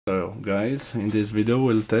So guys, in this video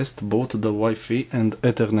we'll test both the Wi-Fi and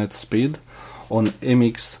Ethernet speed on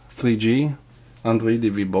MXIII-G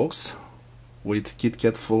TV Box with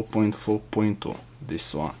KitKat 4.4.2,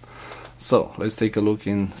 this one. So let's take a look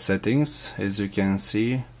in settings. As you can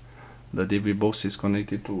see, the TV Box is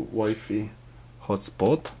connected to Wi-Fi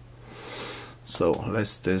hotspot. So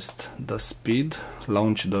let's test the speed.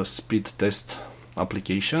 Launch the speed test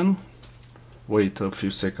application. Wait a few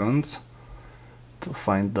seconds to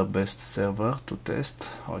find the best server to test.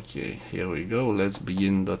 Okay, here we go. Let's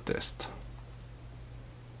begin the test.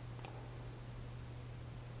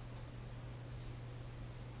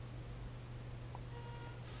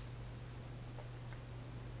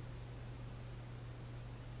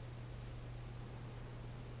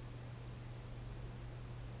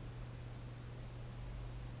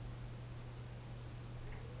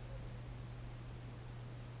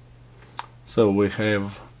 So we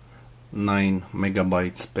have 9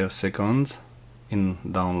 megabytes per second in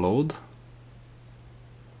download,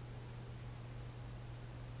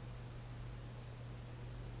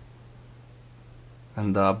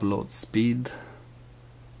 and the upload speed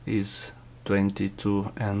is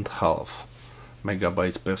 22.5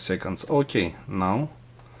 megabytes per second. Okay, now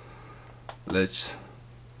let's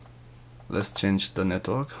change the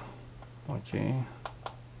network. Okay,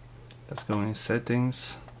 let's go in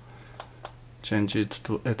settings, change it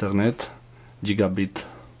to Ethernet gigabit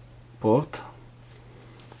port,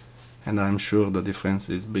 and I'm sure the difference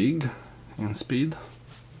is big in speed.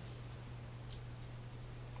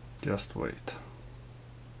 Just wait.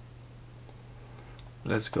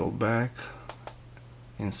 Let's go back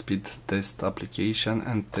in speed test application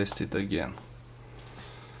and test it again.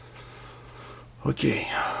 Okay,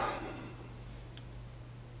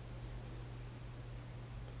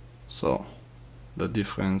 so the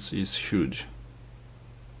difference is huge.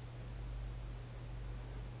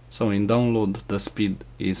 So in download the speed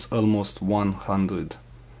is almost 100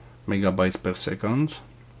 megabytes per second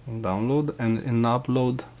in download, and in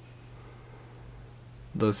upload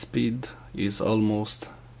the speed is almost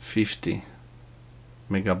 50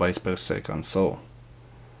 megabytes per second. So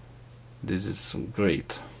this is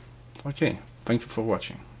great. Okay, thank you for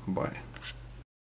watching. Bye.